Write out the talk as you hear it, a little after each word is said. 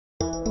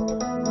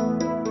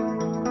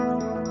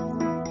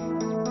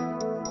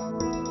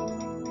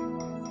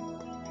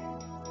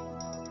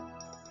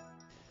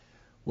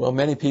Well,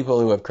 many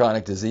people who have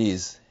chronic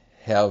disease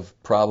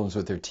have problems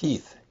with their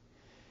teeth,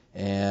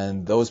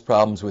 and those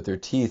problems with their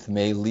teeth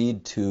may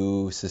lead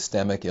to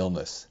systemic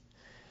illness.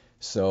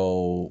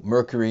 So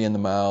mercury in the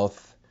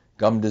mouth,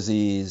 gum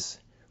disease,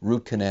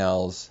 root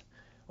canals,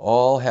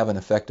 all have an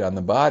effect on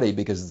the body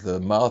because the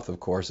mouth, of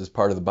course, is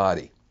part of the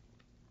body.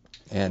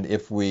 And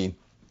if we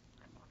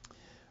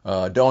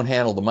don't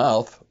handle the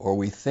mouth, or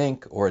we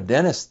think, or a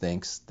dentist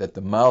thinks that the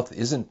mouth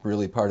isn't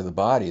really part of the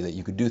body, that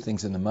you could do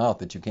things in the mouth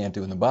that you can't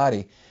do in the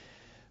body,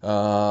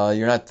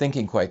 you're not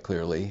thinking quite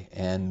clearly,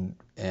 and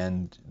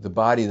the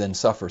body then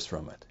suffers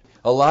from it.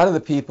 A lot of the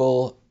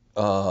people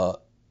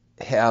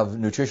have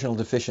nutritional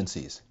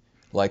deficiencies,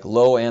 like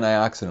low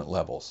antioxidant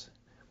levels.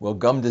 Well,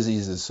 gum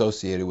disease is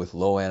associated with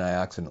low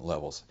antioxidant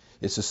levels.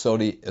 It's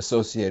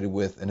associated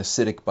with an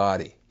acidic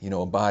body,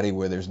 a body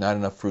where there's not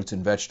enough fruits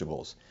and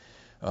vegetables,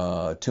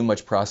 too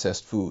much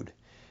processed food.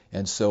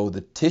 And so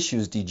the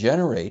tissues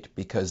degenerate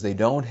because they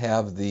don't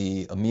have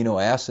the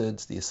amino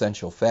acids, the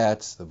essential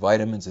fats, the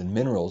vitamins and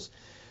minerals,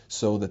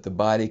 so that the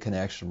body can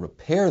actually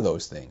repair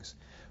those things.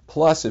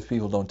 Plus, if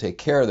people don't take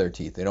care of their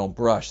teeth, they don't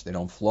brush, they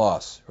don't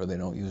floss, or they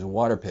don't use a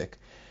water pick,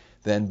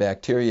 then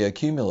bacteria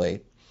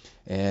accumulate,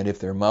 and if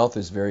their mouth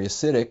is very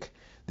acidic,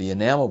 the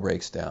enamel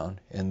breaks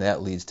down, and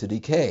that leads to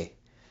decay.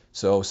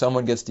 So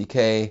someone gets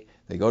decay,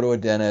 they go to a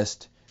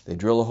dentist, they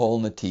drill a hole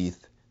in the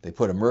teeth, they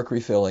put a mercury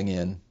filling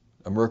in,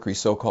 a mercury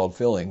so-called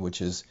filling,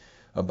 which is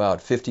about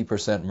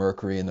 50%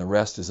 mercury, and the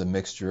rest is a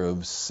mixture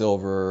of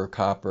silver,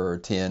 copper,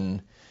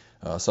 tin,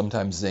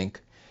 sometimes zinc.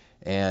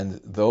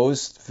 And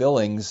those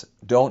fillings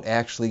don't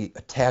actually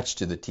attach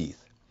to the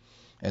teeth.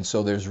 And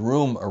so there's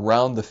room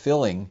around the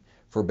filling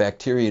for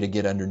bacteria to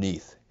get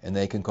underneath, and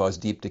they can cause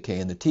deep decay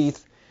in the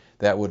teeth.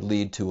 That would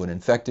lead to an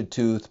infected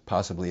tooth,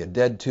 possibly a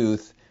dead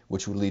tooth,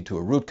 which would lead to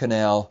a root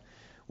canal,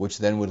 which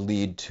then would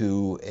lead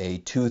to a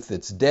tooth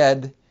that's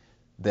dead,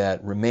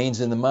 that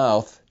remains in the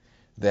mouth,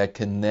 that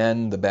can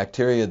then, the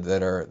bacteria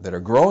that are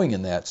growing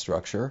in that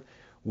structure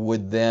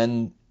would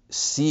then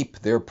seep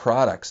their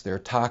products, their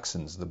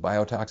toxins, the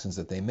biotoxins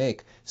that they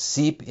make,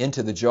 seep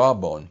into the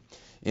jawbone,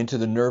 into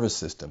the nervous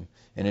system,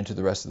 and into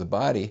the rest of the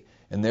body,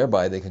 and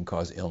thereby they can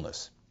cause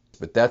illness.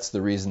 But that's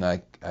the reason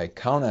I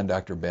count on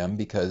Dr. Behm,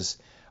 because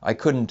I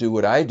couldn't do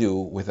what I do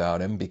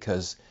without him,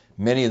 because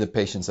many of the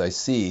patients I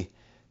see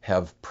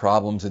have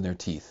problems in their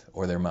teeth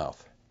or their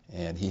mouth,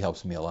 and he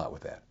helps me a lot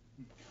with that.